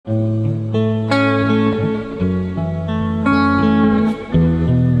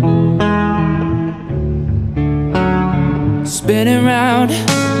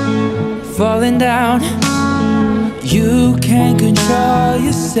down. You can't control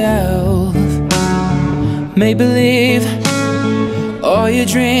yourself. Make believe all your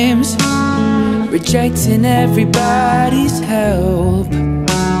dreams, rejecting everybody's help.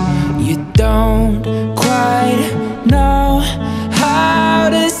 You don't quite know how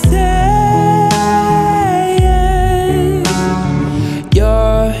to say it.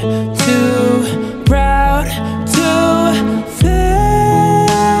 You're too proud to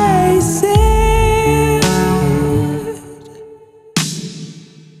face it.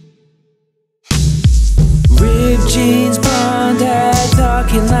 Ripped jeans, blonde hair,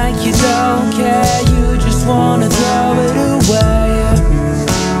 talking like you don't care. You just wanna throw it away.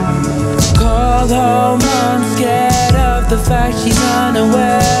 Called home, I'm scared of the fact she's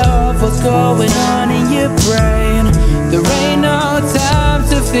unaware of what's going on in your brain. There ain't no time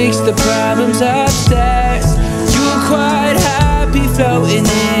to fix the problems upstairs. You're quite happy floating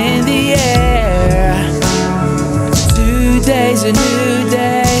in the air. Today's a new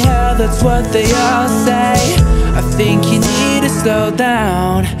day, hell, that's what they all say. I think you need to slow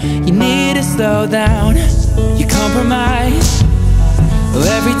down. You need to slow down. You compromise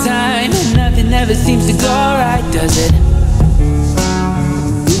every time, nothing ever seems to go right, does it?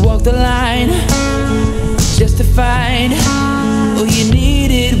 You walk the line just to find all you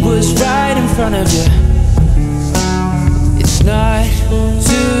needed was right in front of you. It's not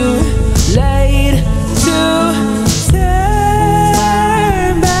too late to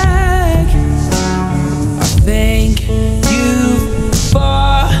turn back. I think you've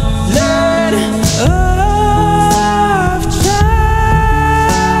fallen off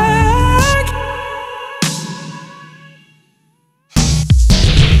track.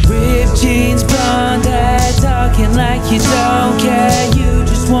 Ripped jeans, blonde hair, talking like you don't care. You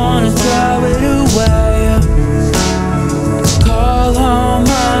just wanna throw it away. Call home,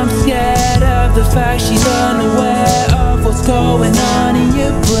 I'm scared of the fact she's unaware of what's going on in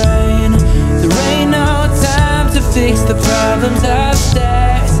your brain. There ain't no time to fix the problems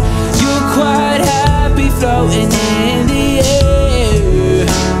upstairs. You're quite happy floating in the air.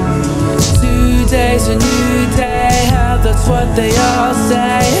 Today's a new day, hell, that's what they all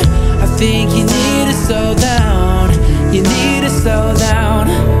say. I think you need to slow down. You need to slow down.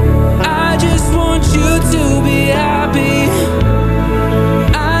 I just want you to be happy.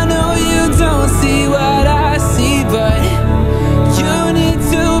 I know you don't see what I see, but you need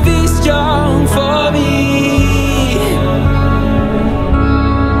to be strong for me.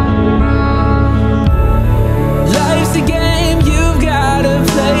 Life's a game, you've gotta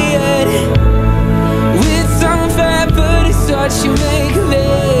play it. It's unfair, but it's what you make of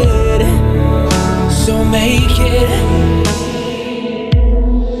it. So make it.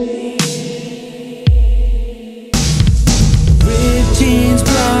 Ripped jeans,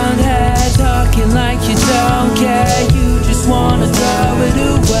 blonde hair, talking like you don't care. You just wanna throw it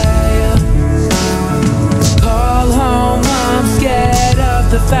away. Call home, I'm scared of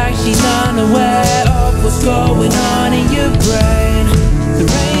the fact she's unaware of what's going on in your brain.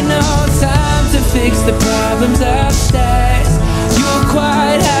 There ain't no time to fix the problems upstairs. You're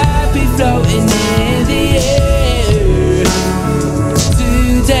quite happy floating in the air.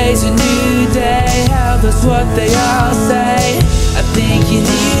 Today's a new day, hell, that's what they all say. I think you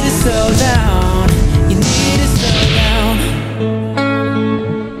need